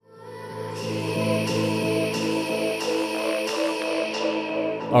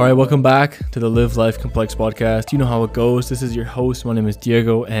All right, welcome back to the Live Life Complex podcast. You know how it goes. This is your host. My name is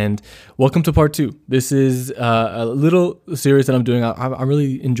Diego, and welcome to part 2. This is a little series that I'm doing. I'm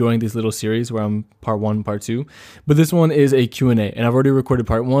really enjoying these little series where I'm part 1, part 2. But this one is a Q&A, and I've already recorded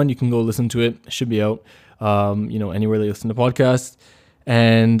part 1. You can go listen to it. It should be out, anywhere that you listen to podcasts.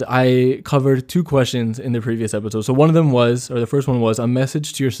 And I covered 2 questions in the previous episode. So the first one was a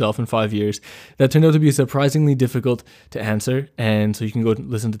message to yourself in 5 years that turned out to be surprisingly difficult to answer. And so you can go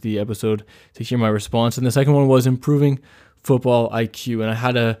listen to the episode to hear my response. And the second one was improving football IQ. And I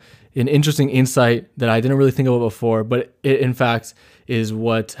had an interesting insight that I didn't really think about before, but it in fact is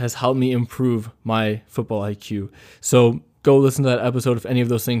what has helped me improve my football IQ. So go listen to that episode if any of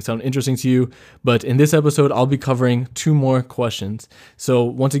those things sound interesting to you. But in this episode, I'll be covering 2 more questions. So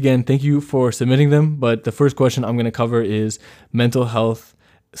once again, thank you for submitting them. But the first question I'm going to cover is mental health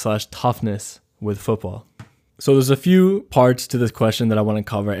 / toughness with football. So there's a few parts to this question that I want to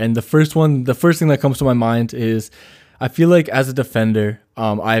cover. And the first thing that comes to my mind is I feel like as a defender,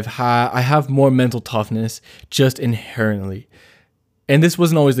 I have more mental toughness just inherently. And this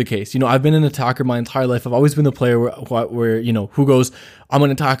wasn't always the case. I've been an attacker my entire life. I've always been the player where who goes, I'm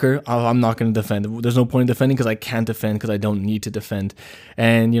an attacker, I'm not going to defend. There's no point in defending because I can't defend because I don't need to defend.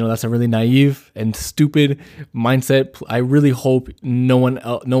 And, that's a really naive and stupid mindset. I really hope no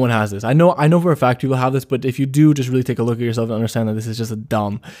one has this. I know for a fact people have this, but if you do, just really take a look at yourself and understand that this is just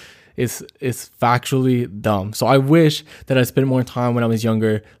It's factually dumb. So I wish that I spent more time when I was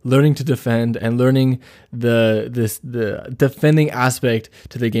younger learning to defend and learning the defending aspect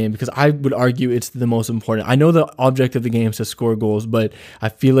to the game, because I would argue it's the most important. I know the object of the game is to score goals, but I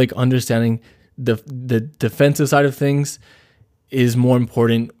feel like understanding the defensive side of things is more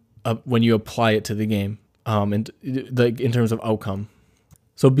important when you apply it to the game, and like in terms of outcome.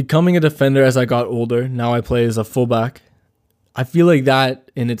 So becoming a defender as I got older, now I play as a fullback. I feel like that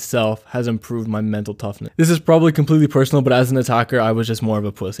in itself has improved my mental toughness. This is probably completely personal, but as an attacker, I was just more of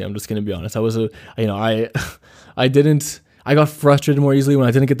a pussy. I'm just going to be honest. I got frustrated more easily when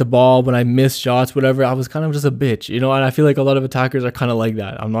I didn't get the ball, when I missed shots, whatever. I was kind of just a bitch, and I feel like a lot of attackers are kind of like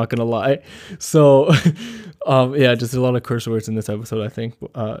that. I'm not going to lie. So, just a lot of curse words in this episode, I think,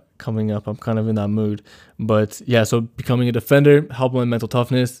 coming up. I'm kind of in that mood. But yeah, so becoming a defender, helping my mental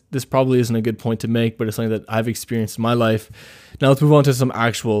toughness. This probably isn't a good point to make, but it's something that I've experienced in my life. Now let's move on to some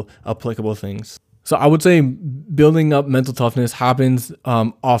actual applicable things. So I would say building up mental toughness happens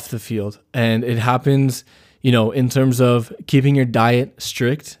off the field, and it happens in terms of keeping your diet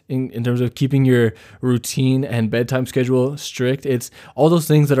strict, in terms of keeping your routine and bedtime schedule strict. It's all those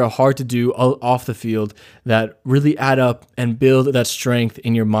things that are hard to do off the field that really add up and build that strength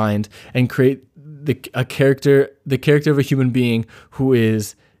in your mind and create the character of a human being who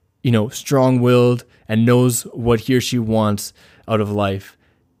is, strong-willed and knows what he or she wants out of life.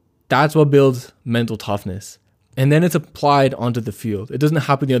 That's what builds mental toughness. And then it's applied onto the field. It doesn't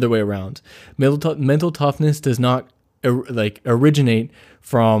happen the other way around. Mental toughness does not originate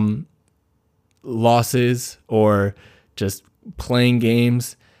from losses or just playing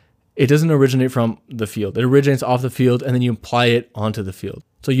games. It doesn't originate from the field. It originates off the field, and then you apply it onto the field.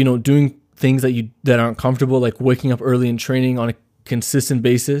 So, doing things that aren't comfortable, like waking up early and training on a consistent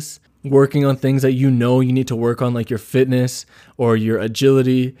basis, working on things that you need to work on, like your fitness or your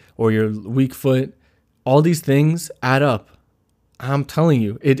agility or your weak foot. All these things add up. I'm telling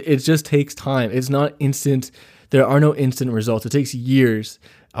you, it just takes time. It's not instant. There are no instant results. It takes years.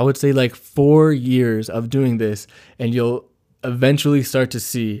 I would say like 4 years of doing this, and you'll eventually start to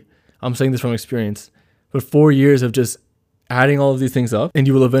see, I'm saying this from experience, but 4 years of just adding all of these things up, and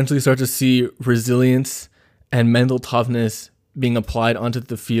you will eventually start to see resilience and mental toughness being applied onto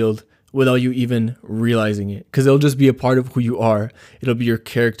the field without you even realizing it, because it'll just be a part of who you are. It'll be your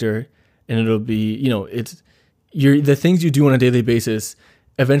character. And it'll be, the things you do on a daily basis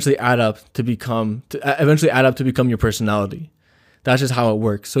eventually add up to become your personality. That's just how it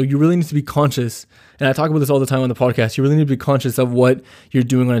works. So you really need to be conscious. And I talk about this all the time on the podcast. You really need to be conscious of what you're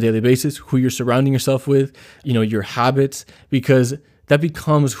doing on a daily basis, who you're surrounding yourself with, your habits, because that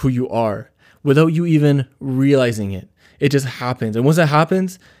becomes who you are without you even realizing it. It just happens. And once it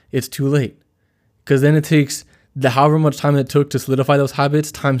happens, it's too late, because then it takes however much time it took to solidify those habits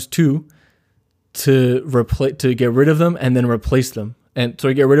times 2 to get rid of them and then replace them, and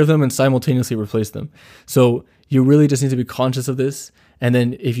to get rid of them and simultaneously replace them. So you really just need to be conscious of this. And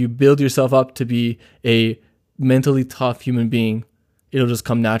then if you build yourself up to be a mentally tough human being, it'll just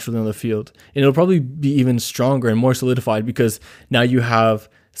come naturally on the field. And it'll probably be even stronger and more solidified, because now you have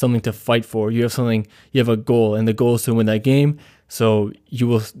something to fight for. You have a goal, and the goal is to win that game. So you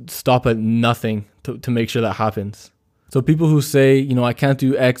will stop at nothing to make sure that happens. So people who say, I can't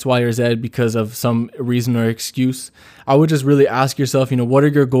do X, Y, or Z because of some reason or excuse, I would just really ask yourself, what are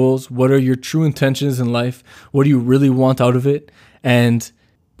your goals? What are your true intentions in life? What do you really want out of it? And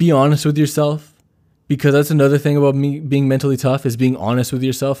be honest with yourself, because that's another thing about me being mentally tough, is being honest with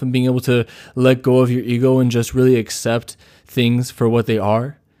yourself and being able to let go of your ego and just really accept things for what they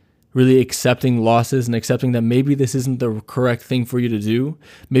are. Really accepting losses and accepting that maybe this isn't the correct thing for you to do.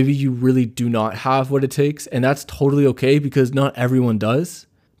 Maybe you really do not have what it takes, and that's totally okay, because not everyone does.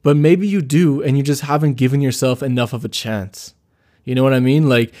 But maybe you do, and you just haven't given yourself enough of a chance. You know what I mean?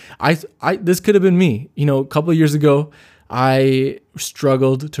 Like this could have been me. A couple of years ago, I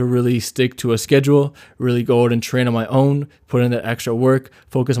struggled to really stick to a schedule, really go out and train on my own, put in that extra work,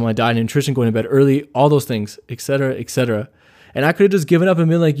 focus on my diet and nutrition, going to bed early, all those things, etc., etc. And I could have just given up and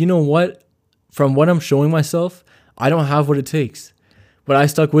been like, you know what? From what I'm showing myself, I don't have what it takes. But I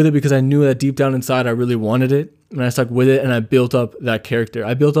stuck with it because I knew that deep down inside, I really wanted it. And I stuck with it, and I built up that character.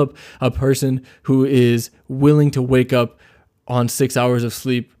 I built up a person who is willing to wake up on 6 hours of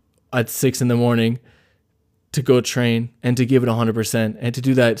sleep at 6 a.m. to go train and to give it 100% and to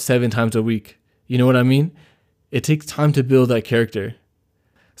do that 7 times a week. You know what I mean? It takes time to build that character.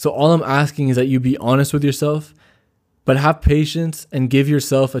 So all I'm asking is that you be honest with yourself, but have patience and give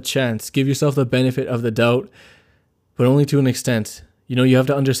yourself a chance. Give yourself the benefit of the doubt, but only to an extent. You have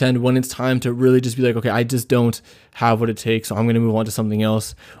to understand when it's time to really just be like, okay, I just don't have what it takes, so I'm going to move on to something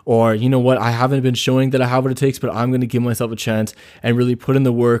else. Or, you know what, I haven't been showing that I have what it takes, but I'm going to give myself a chance and really put in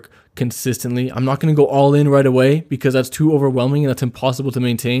the work consistently. I'm not going to go all in right away because that's too overwhelming and that's impossible to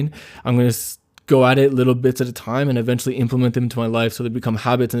maintain. I'm going to go at it little bits at a time and eventually implement them into my life so they become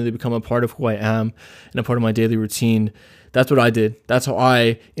habits and they become a part of who I am and a part of my daily routine. That's what I did. That's how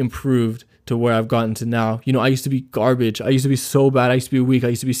I improved to where I've gotten to now. I used to be garbage. I used to be so bad. I used to be weak. I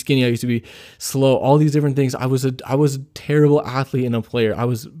used to be skinny. I used to be slow. All these different things. I was a terrible athlete and a player. I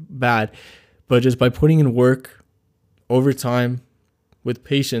was bad. But just by putting in work over time with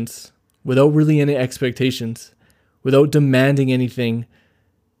patience, without really any expectations, without demanding anything,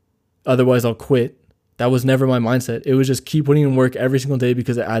 otherwise I'll quit. That was never my mindset. It was just keep putting in work every single day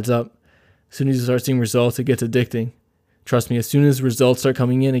because it adds up. As soon as you start seeing results, it gets addicting. Trust me, as soon as results start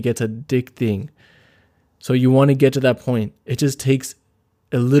coming in, it gets addicting. So you want to get to that point. It just takes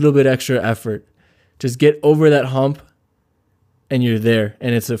a little bit extra effort. Just get over that hump and you're there.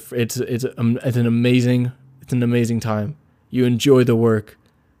 And it's an amazing time. You enjoy the work.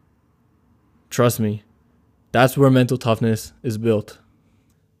 Trust me. That's where mental toughness is built.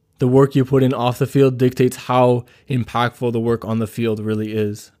 The work you put in off the field dictates how impactful the work on the field really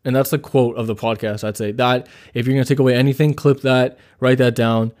is. And that's the quote of the podcast. I'd say that if you're going to take away anything, clip that, write that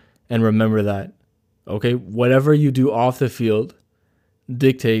down, and remember that. Okay? Whatever you do off the field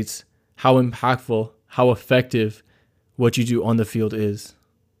dictates how impactful, how effective what you do on the field is.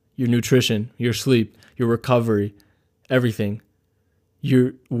 Your nutrition, your sleep, your recovery, everything.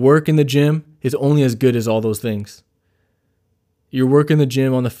 Your work in the gym is only as good as all those things. Your work in the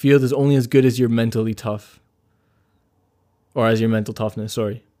gym on the field is only as good as you're mentally tough. Or as your mental toughness,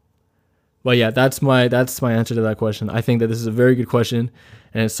 sorry. But yeah, that's my answer to that question. I think that this is a very good question.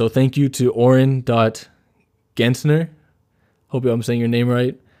 And so thank you to Oren.Gensner. Hope I'm saying your name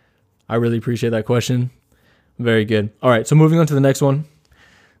right. I really appreciate that question. Very good. All right, so moving on to the next one.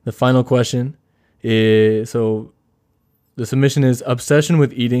 The final question is, so the submission is obsession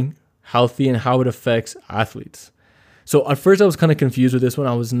with eating healthy and how it affects athletes. So at first I was kind of confused with this one.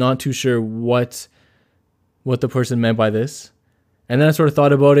 I was not too sure what the person meant by this. And then I sort of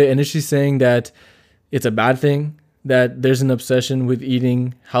thought about it, and is she saying that it's a bad thing, that there's an obsession with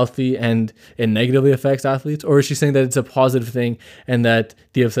eating healthy and it negatively affects athletes? Or is she saying that it's a positive thing and that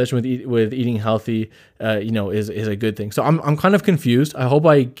the obsession with eating healthy, is a good thing? So I'm kind of confused. I hope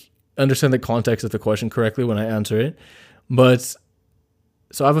I understand the context of the question correctly when I answer it. But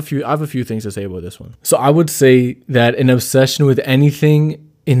so I have a few things to say about this one. So I would say that an obsession with anything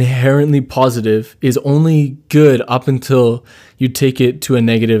inherently positive is only good up until you take it to a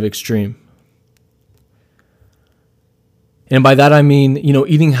negative extreme. And by that I mean,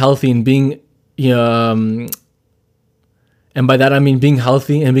 eating healthy and being being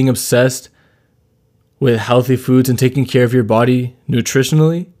healthy and being obsessed with healthy foods and taking care of your body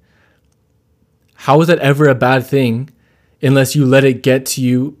nutritionally. How is that ever a bad thing unless you let it get to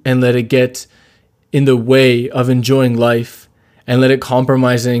you and let it get in the way of enjoying life and let it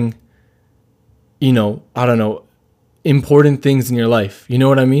compromising, important things in your life. You know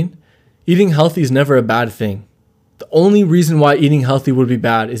what I mean? Eating healthy is never a bad thing. The only reason why eating healthy would be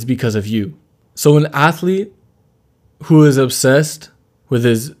bad is because of you. So an athlete who is obsessed with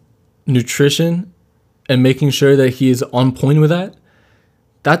his nutrition and making sure that he is on point with that,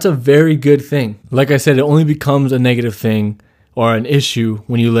 that's a very good thing. Like I said, it only becomes a negative thing or an issue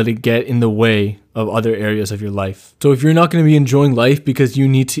when you let it get in the way of other areas of your life. So if you're not going to be enjoying life because you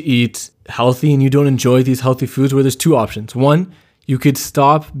need to eat healthy and you don't enjoy these healthy foods, where there's two options. One, you could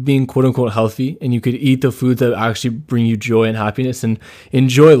stop being quote unquote healthy and you could eat the foods that actually bring you joy and happiness and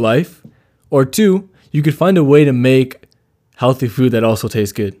enjoy life. Or two, you could find a way to make healthy food that also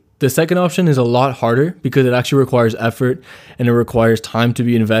tastes good. The second option is a lot harder because it actually requires effort and it requires time to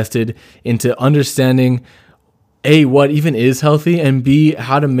be invested into understanding A, what even is healthy, and B,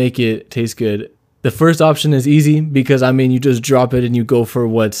 how to make it taste good. The first option is easy because you just drop it and you go for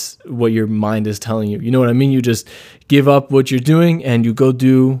what your mind is telling you. You know what I mean? You just give up what you're doing and you go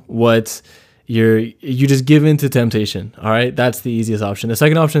do what you just give in to temptation. All right. That's the easiest option. The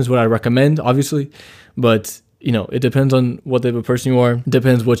second option is what I recommend, obviously, but it depends on what type of person you are. It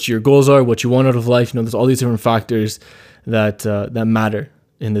depends what your goals are, what you want out of life. There's all these different factors that matter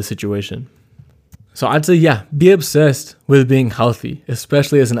in this situation. So I'd say, be obsessed with being healthy,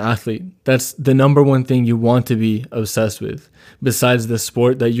 especially as an athlete. That's the number one thing you want to be obsessed with. Besides the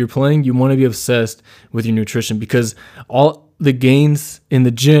sport that you're playing, you want to be obsessed with your nutrition, because all the gains in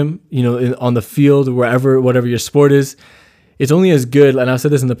the gym, on the field, whatever your sport is, it's only as good, and I've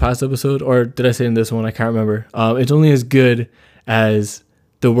said this in the past episode, or did I say it in this one? I can't remember. It's only as good as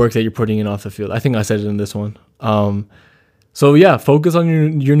the work that you're putting in off the field. I think I said it in this one. So focus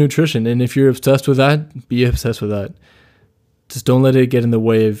on your nutrition. And if you're obsessed with that, be obsessed with that. Just don't let it get in the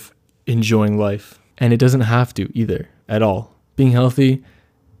way of enjoying life. And it doesn't have to either at all. Being healthy,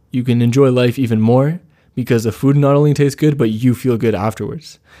 you can enjoy life even more because the food not only tastes good, but you feel good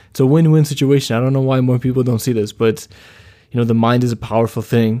afterwards. It's a win-win situation. I don't know why more people don't see this, but the mind is a powerful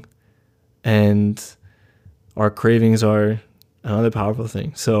thing and our cravings are another powerful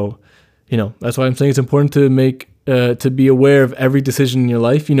thing. So, that's why I'm saying it's important to be aware of every decision in your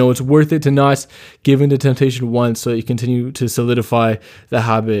life. It's worth it to not give in to temptation once so that you continue to solidify the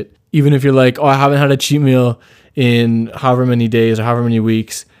habit. Even if you're like, I haven't had a cheat meal in however many days or however many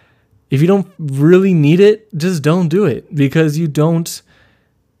weeks. If you don't really need it, just don't do it, because it's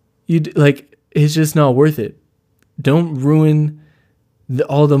just not worth it. Don't ruin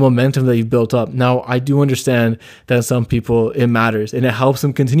all the momentum that you've built up. Now, I do understand that some people, it matters and it helps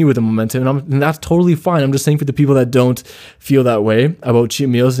them continue with the momentum. And that's totally fine. I'm just saying for the people that don't feel that way about cheat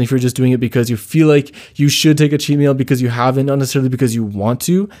meals, and if you're just doing it because you feel like you should take a cheat meal because you haven't, not necessarily because you want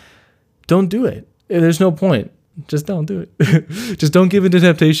to, don't do it. There's no point. Just don't do it. Just don't give in to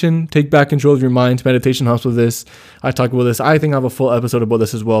temptation. Take back control of your mind. Meditation helps with this. I talk about this. I think I have a full episode about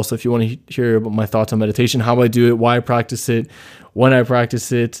this as well. So if you want to hear about my thoughts on meditation, how I do it, why I practice it, when I practice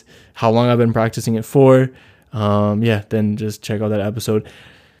it, how long I've been practicing it for, then just check out that episode.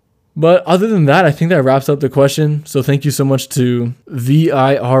 But other than that, I think that wraps up the question. So thank you so much to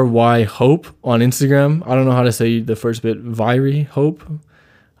VIRY Hope on Instagram. I don't know how to say the first bit. Viry Hope.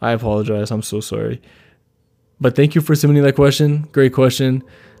 I apologize. I'm so sorry. But thank you for submitting that question. Great question.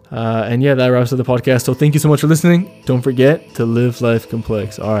 That wraps up the podcast. So thank you so much for listening. Don't forget to live life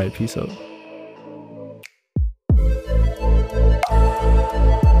complex. All right. Peace out.